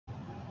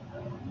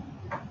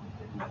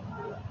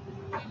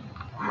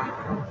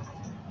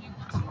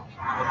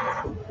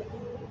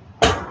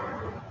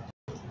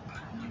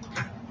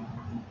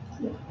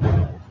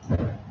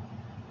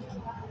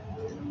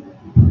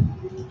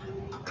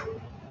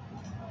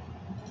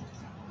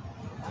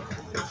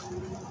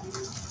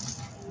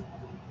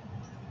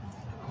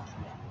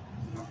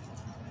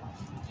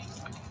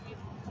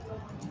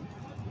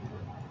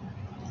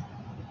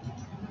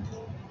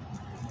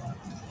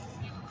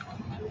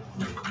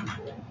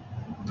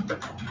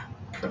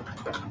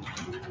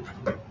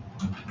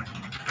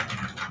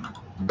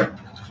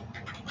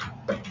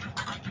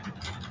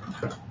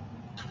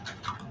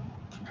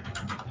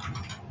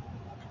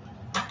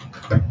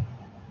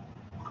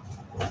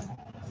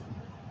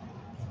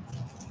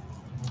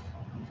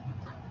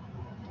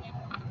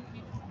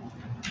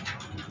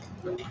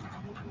Hey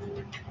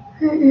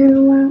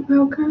everyone,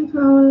 welcome to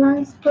our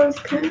live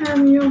podcast.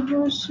 I'm your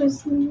host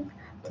Shizmi.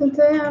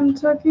 Today I'm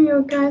taking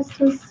you guys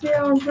to see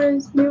our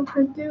brand new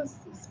produce,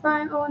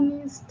 Spine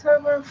Onions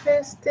Turbo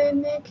Face Stay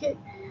Naked.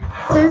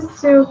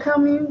 Thanks to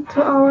coming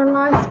to our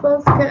live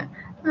podcast.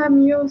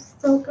 I'm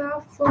so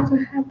grateful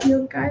to have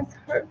you guys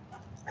here.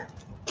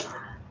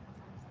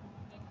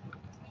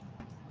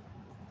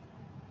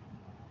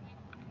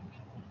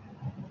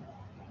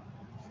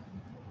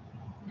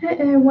 Hey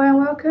everyone,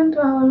 welcome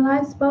to our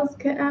live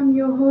podcast. I'm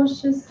your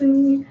host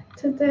Shizmi.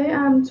 Today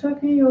I'm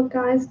taking you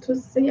guys to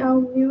see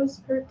our news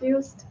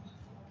produced.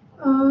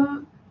 Uh,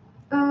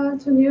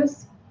 to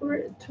news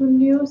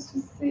to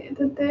see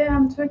today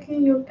I'm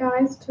taking you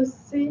guys to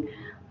see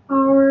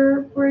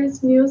our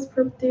great news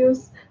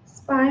produce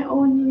spy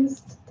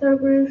honest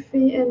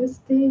photography and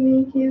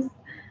stealing his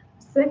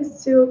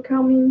thanks to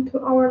coming to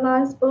our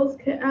live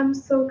podcast. I'm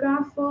so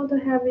grateful to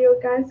have you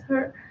guys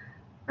here.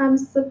 I'm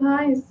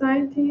super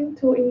excited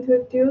to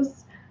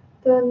introduce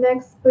the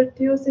next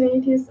producer.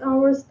 It is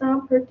our star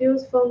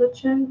producer from the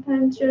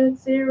 100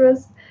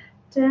 series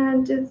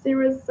 100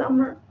 series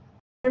summer.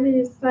 Very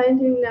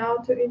exciting now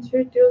to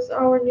introduce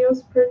our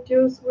news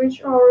produce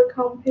which our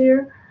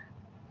compare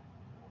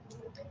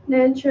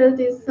nature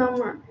this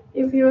summer.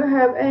 If you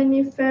have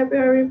any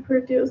February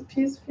produce,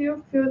 please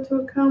feel free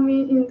to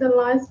comment in the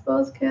live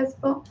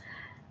podcast box.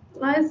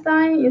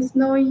 Lifestyle is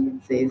no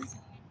easy.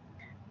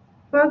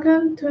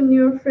 Welcome to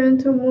new friend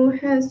to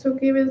move hands to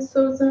give it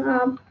Susan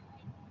up.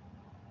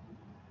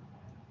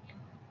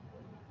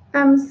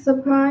 I'm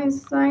super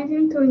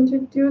excited to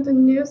introduce the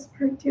news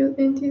produce.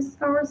 It is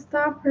our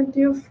star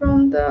produce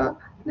from the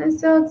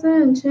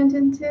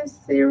 2020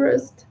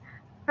 series.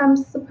 I'm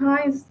super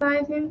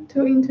excited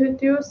to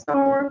introduce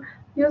our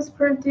news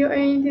producer.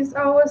 It is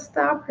our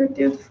star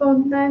producer for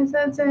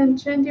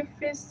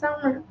 2023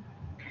 summer.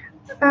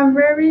 I'm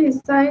very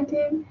excited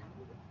to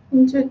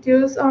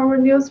introduce our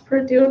news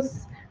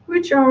produce,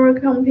 which our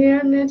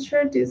compare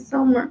nature this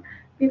summer.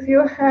 If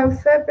you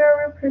have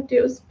February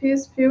produce,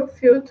 please feel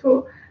free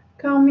to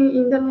comment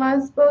in the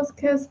last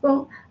podcast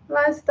box.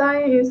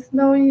 Lifestyle is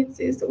no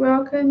easy.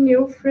 Welcome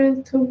new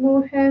friends to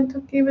move hand to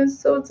give it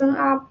Susan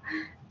up.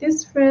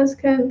 These friends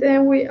can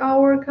then we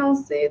our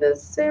consider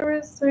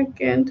series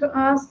again to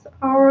ask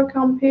our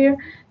compare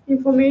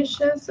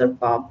information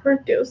about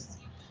produce.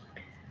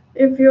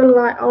 If you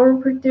like our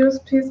produce,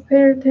 please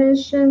pay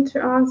attention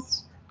to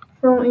us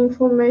from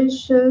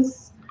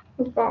informations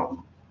about.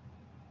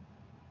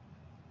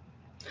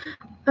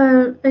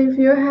 If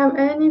you have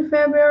any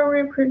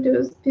February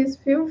produce, please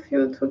feel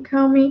free to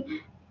comment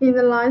in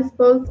the live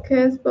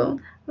podcast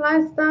box.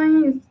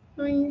 Lifestyle is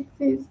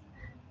easy,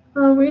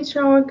 which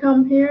our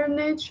compare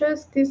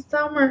natures this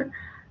summer.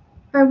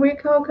 I will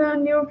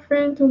welcome new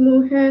friend to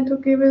move ahead to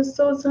give it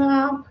Susan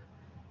up.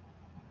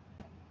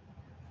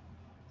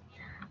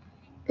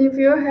 If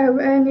you have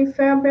any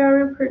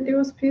February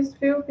produce, please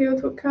feel free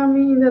to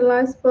comment in the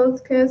live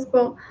podcast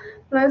box.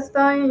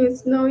 Lifestyle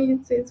is no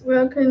easy.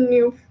 Welcome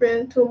new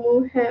friend to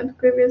move ahead to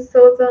give it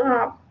Susan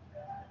up.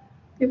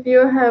 If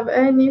you have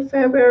any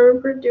February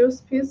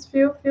produce, please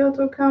feel free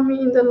to comment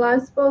in the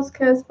live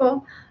podcast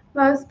box.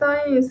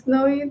 Lifestyle is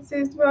no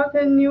easy.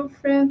 Welcome new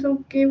friend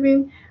to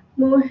giving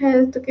more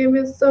hands to give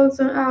it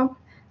Susan up.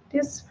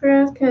 These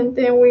friends can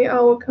then we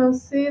will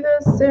consider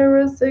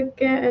serious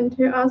again and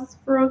to ask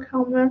for a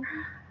comment.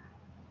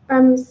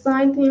 I'm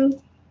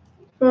excited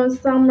for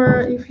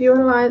summer. If you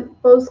like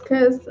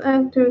podcasts,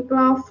 I'm too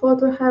glad for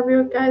to have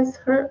you guys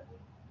here.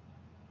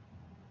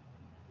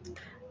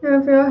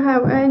 If you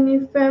have any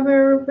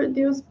favorite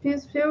produce,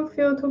 please feel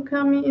free to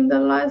comment in the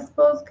last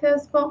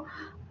podcast box.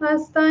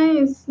 Last time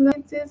is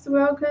notice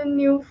welcome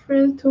new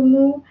friends to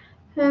move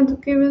and to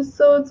give it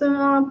so them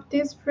up.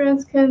 These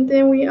friends can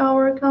then we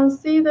our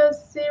consider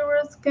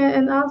serious scan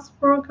and ask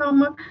for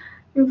common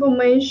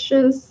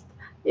information.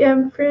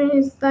 I'm very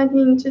excited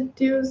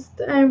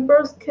introduced and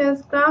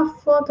broadcast glad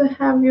for to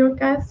have you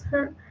guys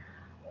here.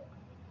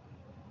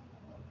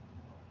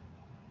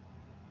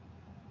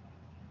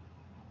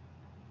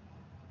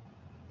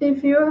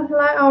 If you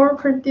like our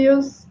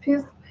produce,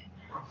 please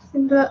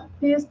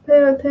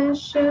pay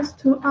attention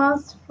to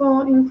us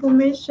for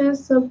information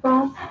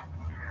about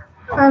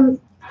um,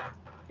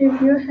 if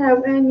you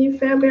have any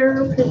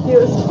favorite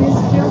produce,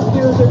 please feel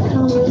free to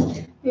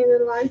comment in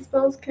the live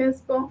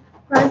podcast box.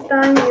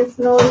 Lifetime is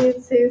no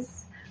easy.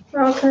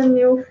 Welcome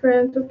new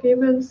friend to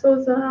give them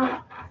Susan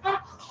up.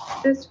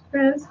 These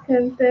friends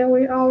can then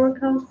we our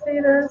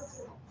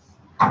considers.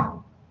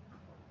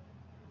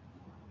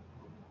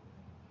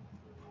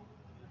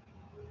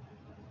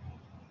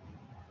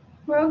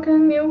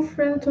 Welcome new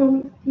friend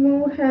to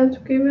move ahead to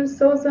give them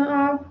Susan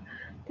up.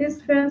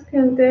 These friends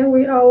can then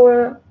we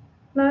our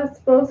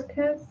last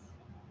podcast.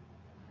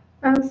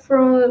 And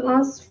from the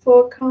last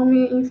four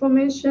coming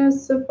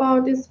informations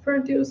about this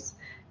produce.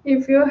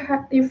 If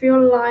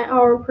you like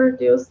our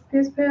produce,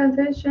 please pay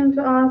attention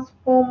to us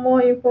for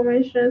more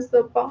information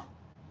about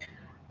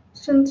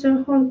深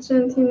圳后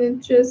正厅的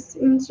Just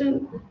印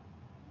证。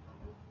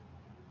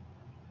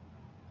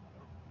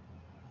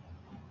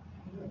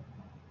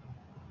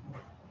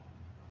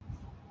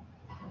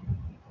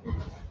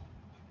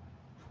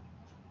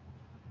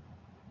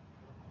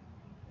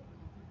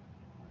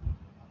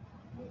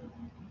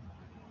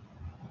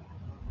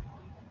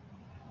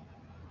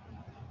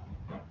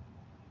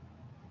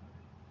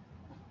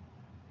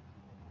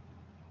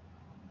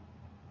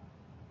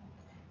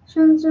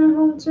Shenzhen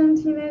Hongzhen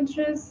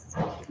teenagers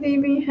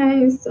living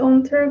has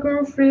on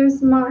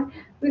telegraphy's mind,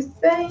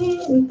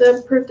 withstanding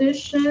the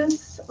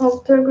predictions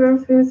of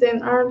telegraphies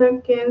and other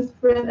games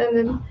friend and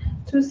the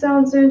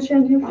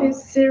 2025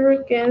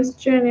 series games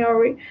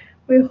January.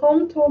 We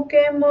home to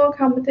game more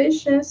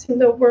competitions in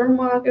the world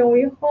market.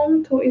 We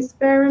home to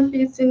experience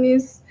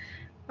business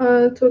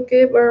to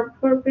give our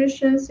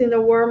provisions in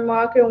the world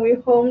market, we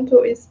home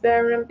to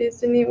experience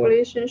business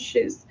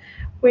relationships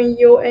when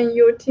you and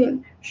your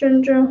team.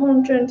 Shenzhen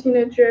Hongzhen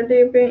teenager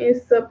living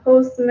is the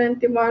postman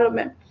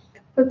development.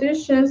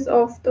 Positions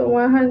of the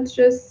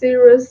 100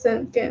 series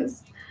and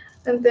games.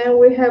 And then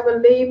we have a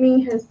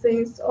living has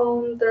things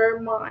on their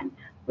mind.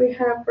 We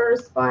have a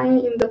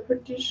spying in the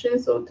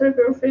positions of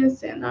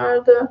telegraphies and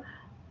other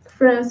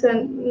France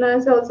and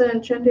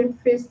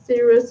 2025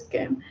 series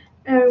game.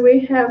 And we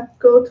have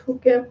go to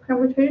game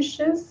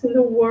competitions in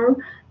the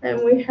world,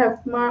 and we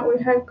have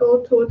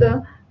go to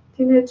the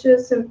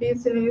teenagers and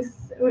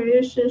business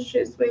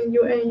relationships when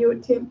you and your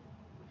team.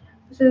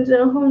 深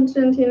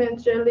圳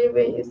teenager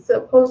living is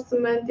the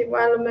postman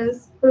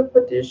developments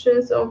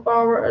repetitions of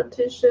our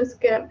artisans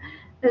game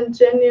and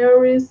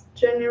January,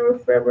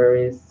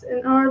 February,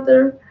 and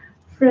other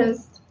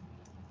friends.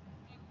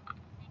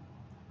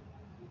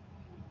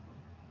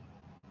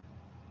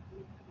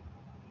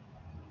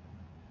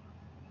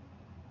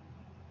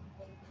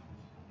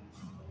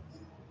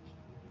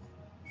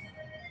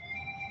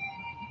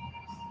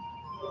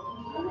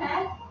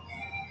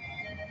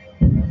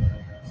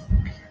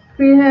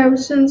 We have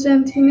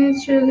Shenzhen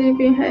teenager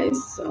living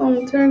his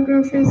own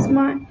telegraphy's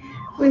mind,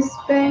 with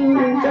Spain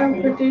in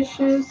the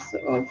productions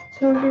of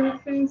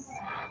telegraphies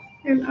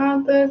and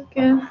other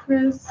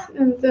girlfriends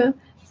and the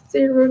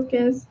zero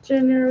against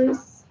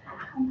generous.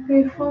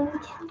 We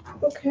hold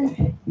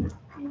okay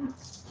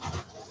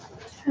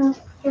have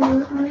for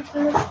other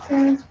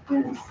girlfriends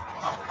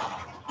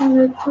and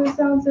the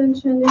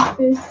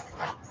 2025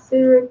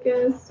 zero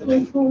against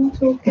we hope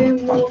to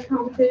get more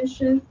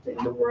competitions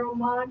in the world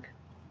market.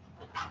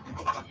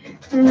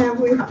 And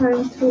we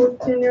plan to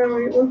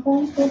generate we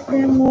hope to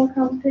get more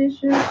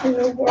competitions in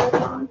the world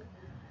market.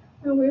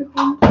 And we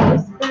hope to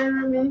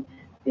experiment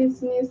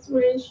business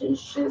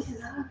relationships.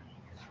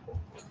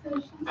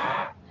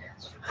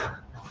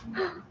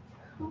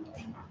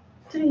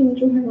 这里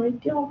就很容易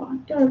掉吧，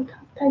掉的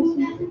太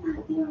近。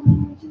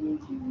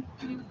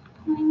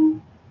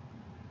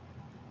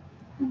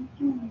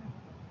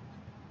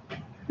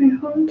We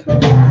hope to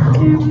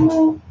get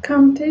more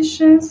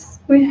competitions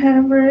we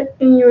have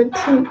in your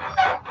team.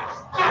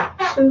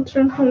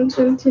 Children home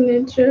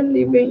teenager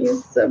living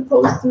is the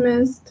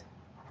postmaster.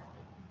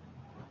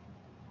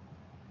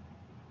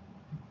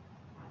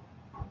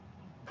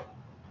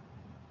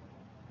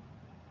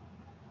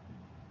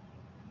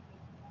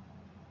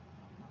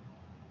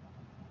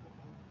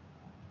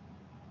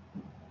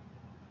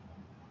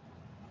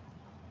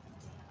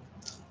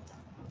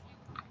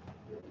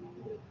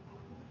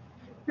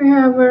 We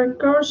have a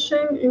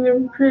Gaussian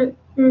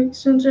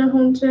Shenzhen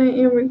Hongzhen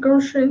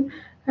immigration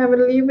have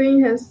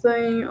living has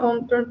saying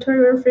on the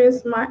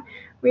telegraphy's mind.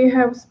 We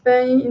have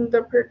Spain in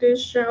the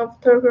prediction of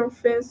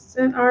telegraphies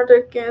and other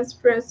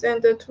against France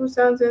and the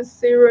 2000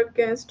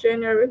 against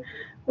January.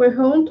 We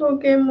hope to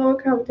get more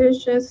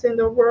competitions in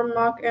the world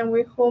market and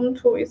we hope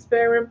to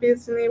experience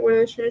business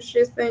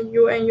relationships and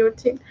you and your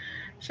team.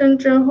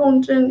 Shenzhen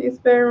Hongzhen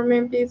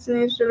experiment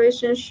business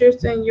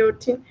relationships and your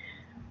team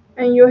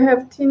and you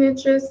have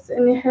teenagers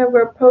and you have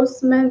a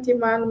postman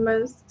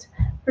development.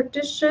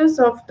 Predictions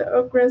of the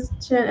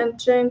August and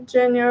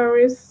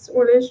January's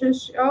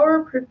relationship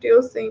are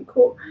produced in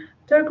cool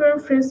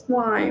telegraphic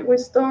mind with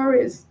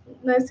stories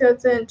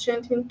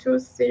 2022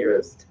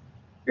 series.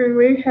 And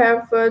we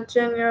have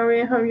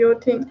January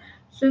Hamilton.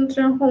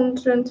 Shenzhen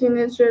Hongzhen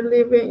teenager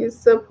living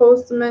is the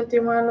postman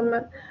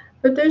development.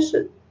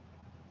 Prediction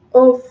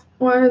of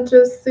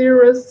 100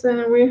 series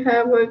and we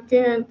have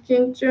again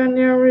in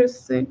January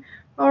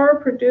our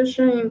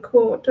production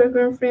include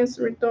Telegraphics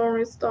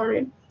Redori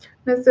Story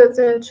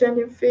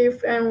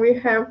 2025 and we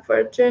have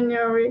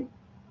January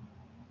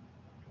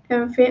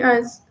and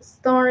Finance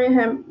Story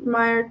and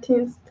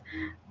Martins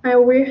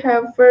and we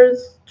have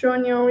first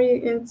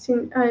January and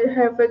I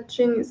have a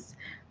genius.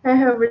 I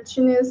have a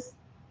genius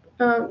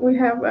we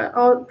have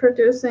all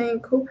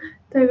producing cool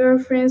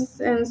telegraphics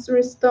and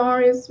three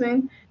stories.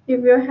 When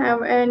if you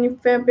have any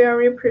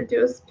February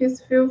produced,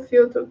 please feel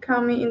free to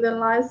comment in the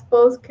live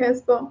sports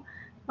castle.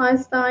 My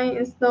style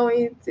is no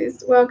easy.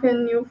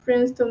 Welcome new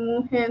friends to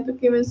Moonhand to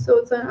give us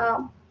Susan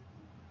up.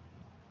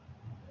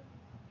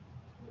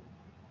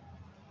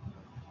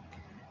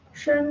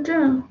 深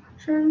圳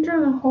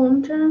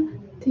红针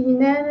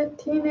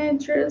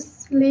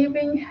teenagers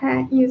living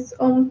had its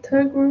own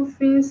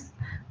telegraphics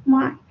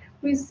mind,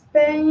 with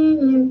Spain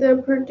in the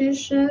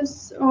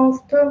predictions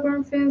of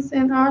telegraphics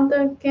and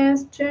other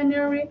games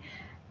January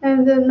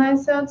and the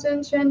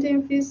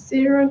 2025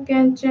 zero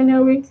game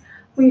January.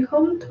 We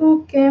hope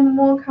to gain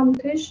more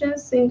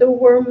competitions in the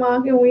world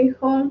market. We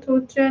hope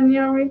to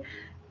January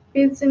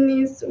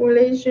business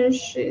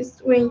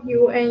relationships when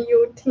you and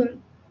your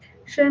team.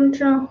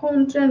 Shenzhen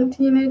Hongzhen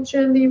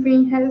teenager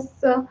living has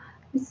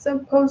its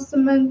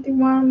postman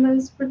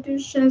development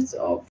productions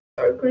of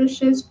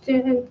aggression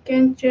and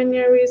gain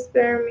generally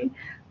sparingly,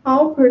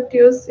 all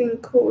produced in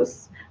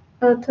cause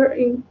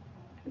in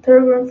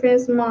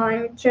telegraphic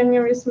mind,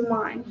 generous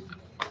mind.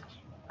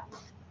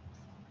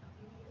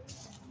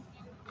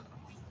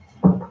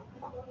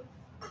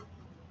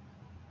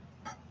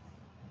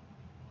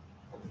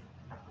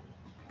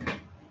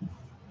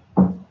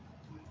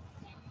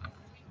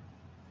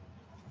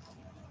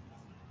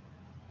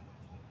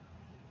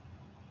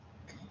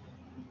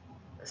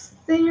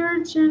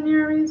 Their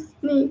generous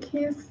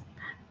sneakers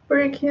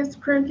Briquettes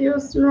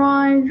produce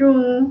rye,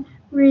 rum,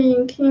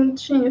 wine,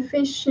 kimchi,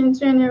 fishing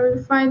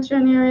generally, fine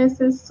generals,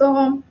 and so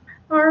on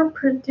are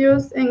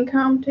produced in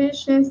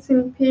competitions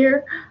in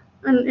peer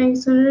and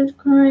excellent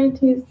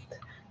qualities,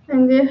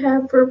 and they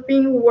have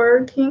been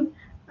working.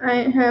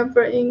 I have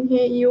in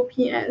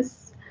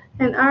UPS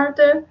and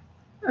other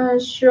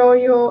show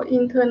your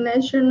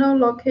international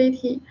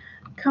locality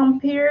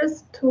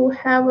compares to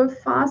have a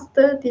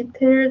faster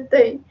detailed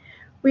day.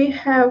 We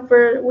have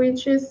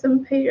which is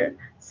pair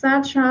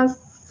such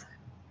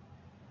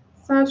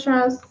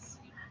as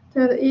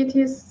the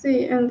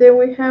etc. And then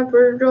we have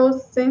a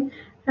roasting,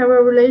 have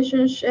a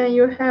relationship, and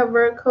you have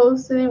a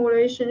counseling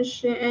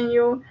relationship, and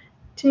you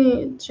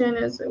teen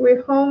genus. We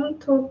home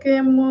to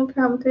get more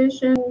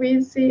competition.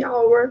 We see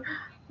our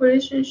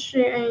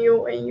relationship and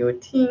you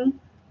teen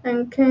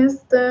and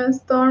constant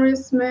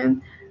stories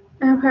man.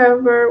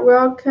 However,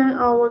 welcome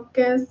our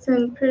guests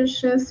and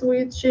patients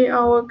which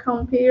our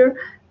compare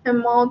and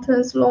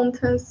mountains,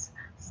 mountains,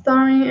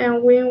 starring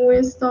and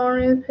win-win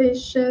story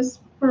patients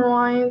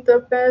provide the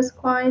best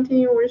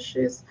quality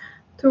wishes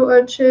to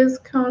achieve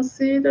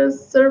considered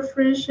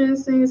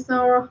sufficiency in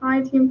our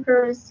hiding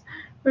place.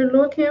 We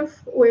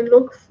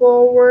look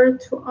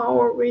forward to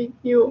our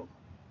review.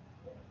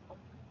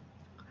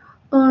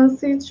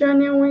 See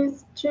genuine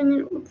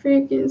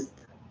figures.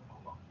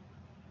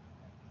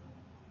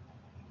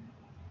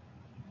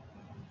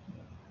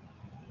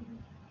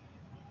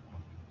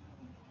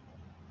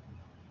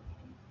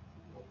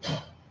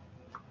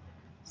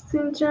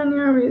 Since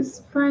January,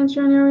 5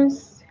 January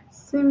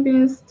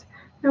Simbinst,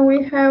 and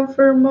we have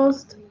for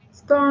most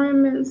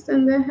storyments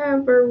and they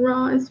have a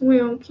raw as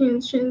well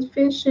kitchen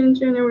fish in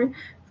January,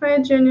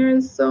 5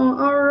 January, so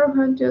our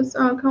hundreds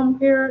are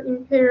compared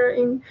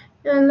in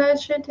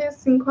electricity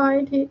in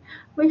quality.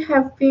 We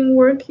have been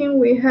working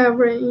we have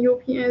in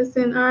UPS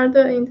and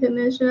other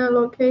international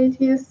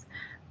localities.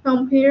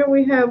 Compare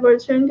we have a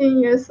 20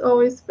 years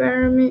old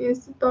experiment in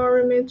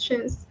story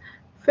chains.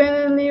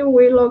 Finally,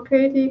 we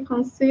located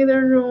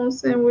consider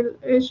rooms and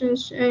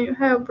relationships and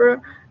have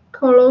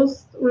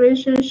close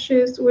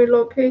relationships with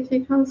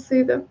located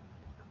consider.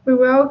 We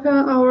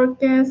welcome our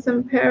guests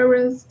and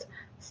parents,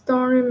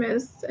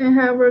 storymates, and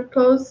have a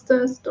close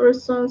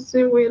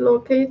relationship with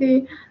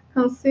located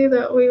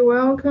consider. We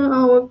welcome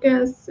our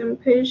guests and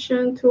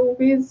patients to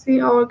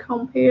visit our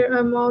compare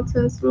and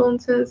mountains,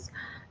 mountains,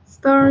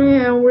 story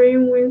and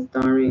railway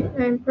story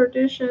and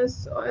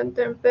productions and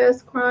the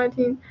best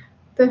quality.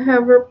 They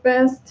have the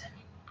best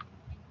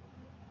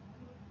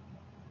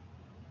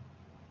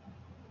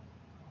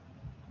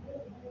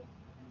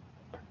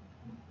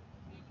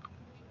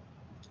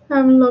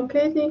I'm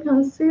located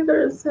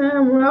considers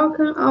and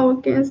welcome our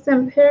guests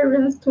and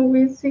parents to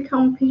visit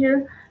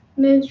compare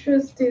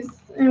nature's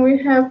and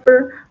we have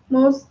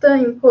most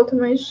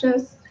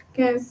important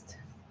guests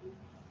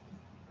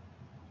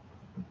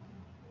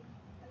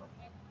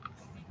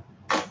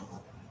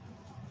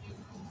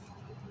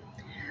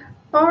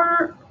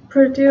are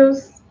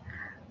produced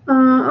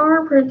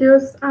are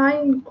produced are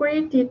in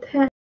great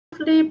detail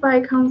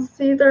by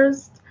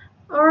considers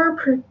are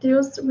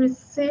produced with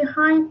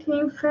high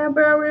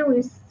February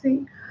with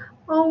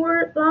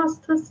our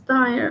last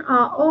style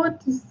are all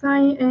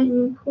designed and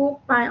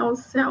improved by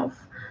ourselves.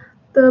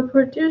 The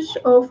produce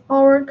of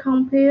our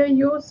compare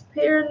use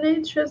pair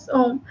nature's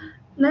own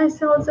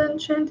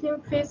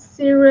 9025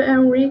 series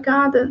and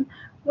regarden.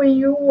 When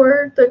you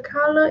wear the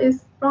color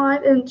is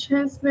bright and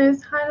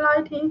transmits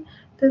highlighting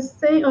the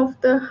scene of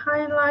the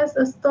highlights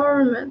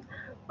assortment.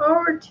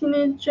 Our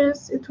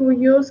teenagers to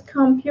use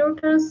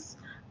computers,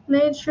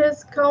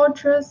 nature's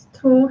cultures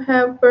to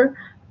have a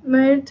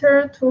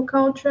matter to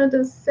culture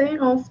the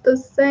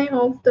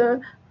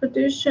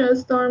production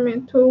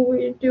assortment to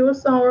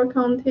reduce our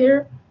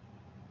content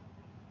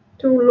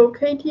to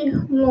locate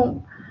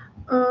home.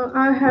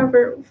 I have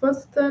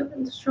first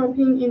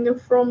shopping in the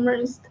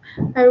foremost.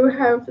 I will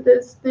have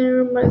the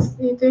cinemas.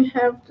 It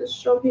have the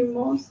shopping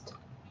most.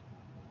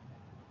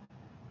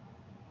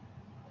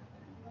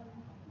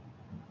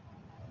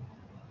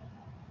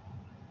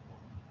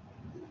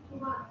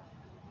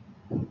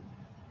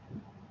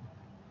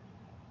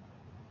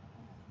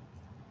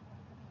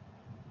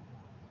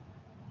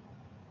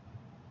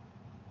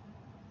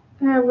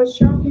 I have a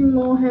shopping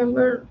mall. Have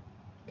a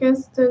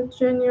guest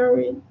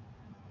January.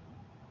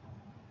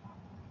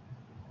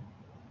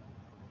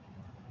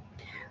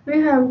 We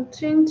have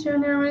June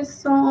January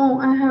so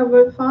on. I have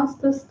a fast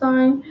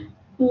style.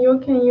 You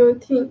can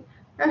use it.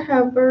 I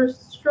have a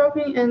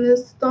shopping and a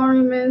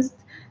story mist.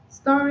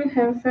 Story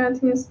have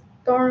fighting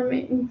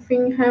stormy in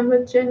thing have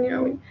a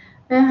January.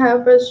 I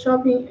have a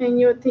shopping and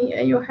you think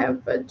and you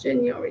have a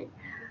January.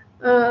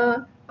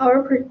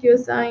 Our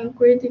produce are in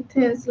great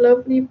details,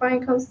 lovely by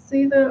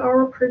consider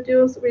our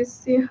produce we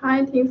see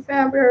height in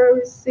February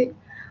we see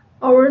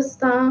our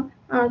star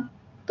are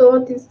door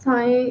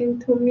design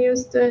into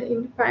music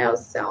in by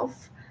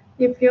yourself.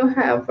 If you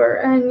have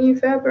any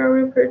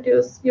February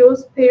produce,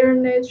 use pair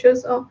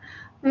natures of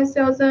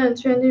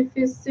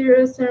 2025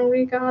 series and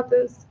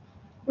regardless.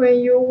 When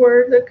you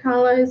wear the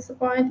color is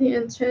white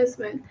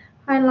enchantment,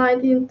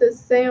 highlighting the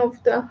same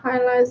of the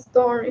highlight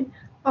story.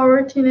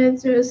 Our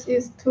teenagers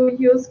is to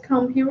use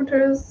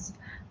computers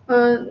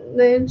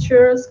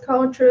nature's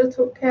culture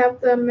to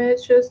cap the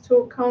images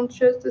to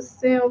contrast the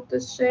scene of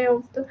the shade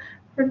of the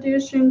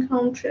producing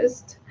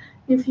contrast.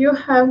 If you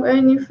have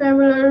any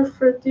familiar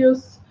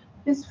produce,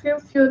 please feel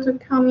free to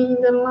come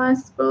in the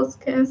last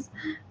broadcast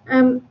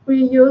and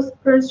we use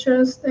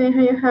purchase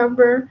and have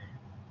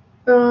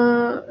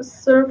a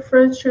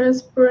surface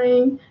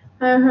spring.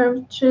 I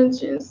have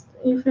changes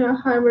if I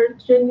have a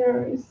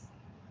generous.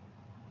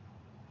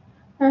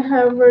 I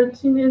have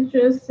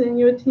teenagers and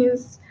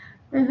youths.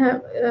 I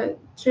have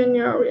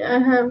January. I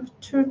have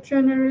two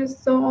January.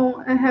 So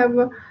on. I have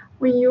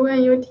when you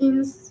and your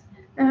teens.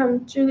 I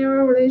have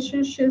junior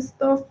relationships,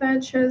 stuff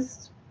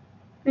fetches,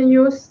 and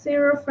use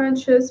zero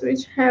functions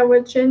which have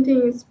a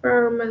gentle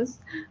experiments.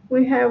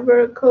 We have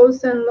a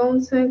close and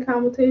long-term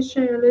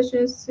computation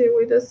relationship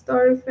with the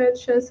story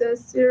features and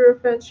zero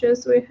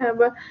features. We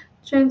have a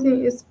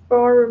gentle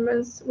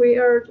experiments. We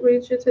are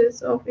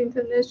widgets of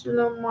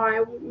international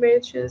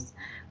matches,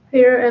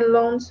 pair and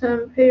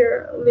long-term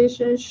pair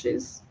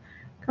relationships.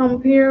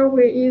 Compare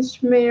with each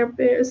pair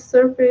based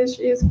surface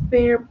is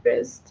pair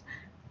based.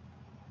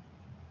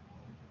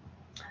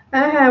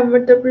 I have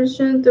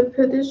the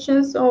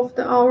petitions of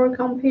the hour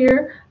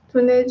compared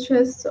to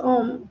nature's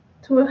own.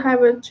 To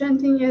have a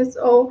chanting as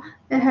all,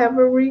 I have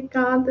a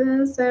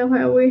regardless and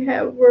when we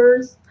have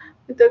words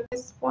with the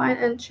wine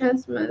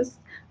enchantments,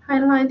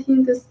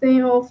 highlighting the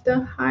scene of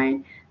the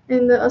high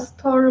and the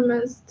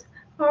astronomist.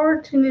 Our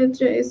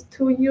teenager is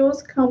to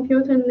use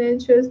computer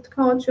nature's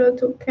culture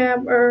to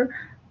capture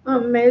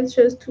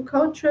matches to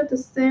culture the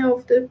scene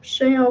of the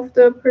shame of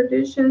the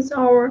productions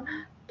hour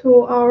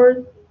to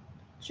our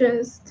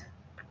jest.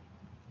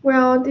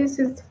 Well, this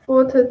is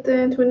for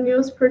today to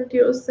news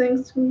produce.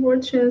 Thanks for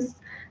watching.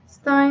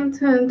 Stay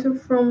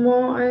tuned from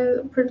more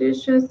and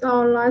productions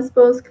our live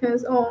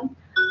broadcast on.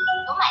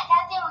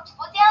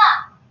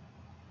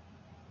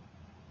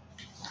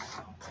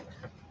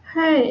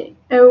 Hey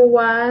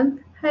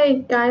everyone.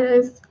 Hey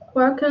guys.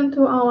 Welcome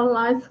to our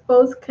live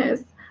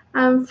broadcast.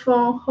 I'm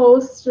from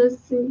host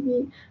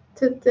CE.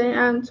 Today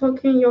I'm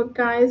talking your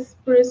guys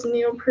with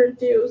new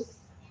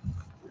produce.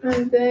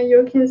 And then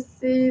you can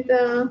see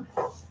the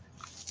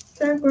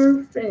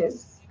second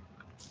face.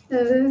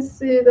 And then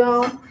see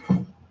the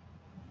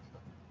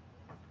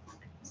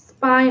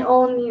spy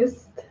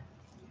honest.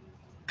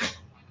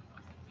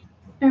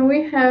 And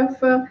we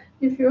have,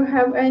 if you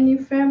have any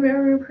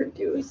favorite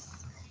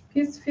produce,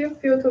 please feel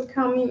free to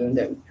come in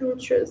the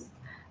futures.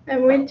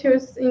 And we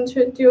just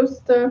introduce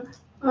the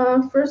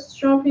first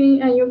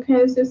shopping, and you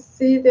can just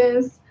see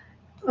this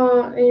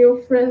and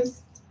your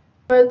friends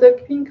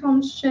the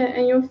income share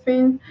and your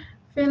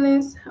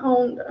feelings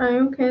on and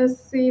you can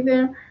see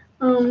the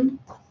um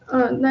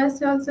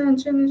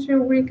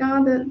 9,022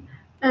 garden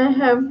and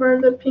have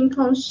the pink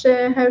on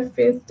share have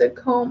fixed the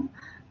comb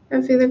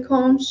and the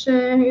comb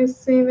share is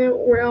seen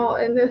well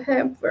and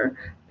have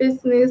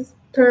business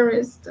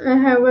tourist. I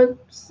have a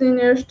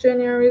senior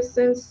journalist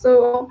and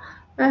so on.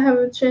 I have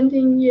a 20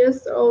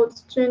 years old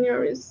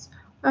journalist.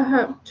 I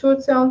have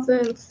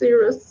 2000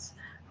 series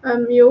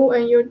you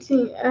and your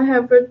team. I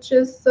have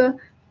just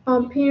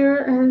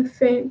peer and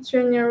fame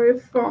January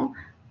from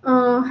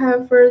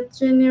have a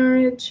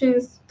January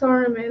chance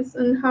tournaments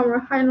and have a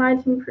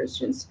highlighting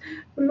persons.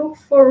 We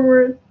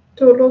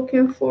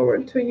looking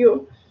forward to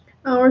you.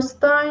 Our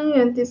studying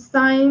and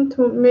design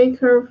to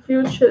make our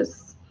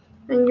futures.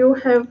 And you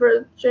have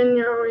a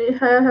January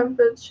I have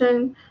a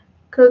change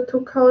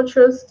to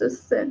cultures the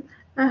same.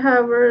 I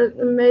have a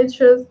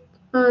major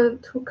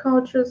to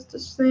cultures the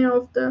same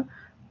of the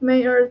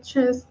may our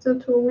chance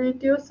to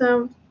reduce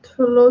them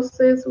to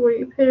losses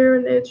we pair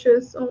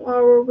natures on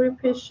our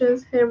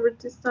repetitions have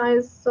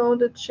designed so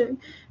the chain.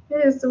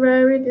 It is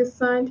very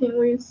exciting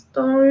with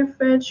story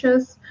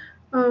features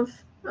of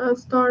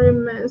story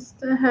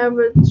must have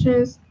a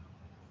chance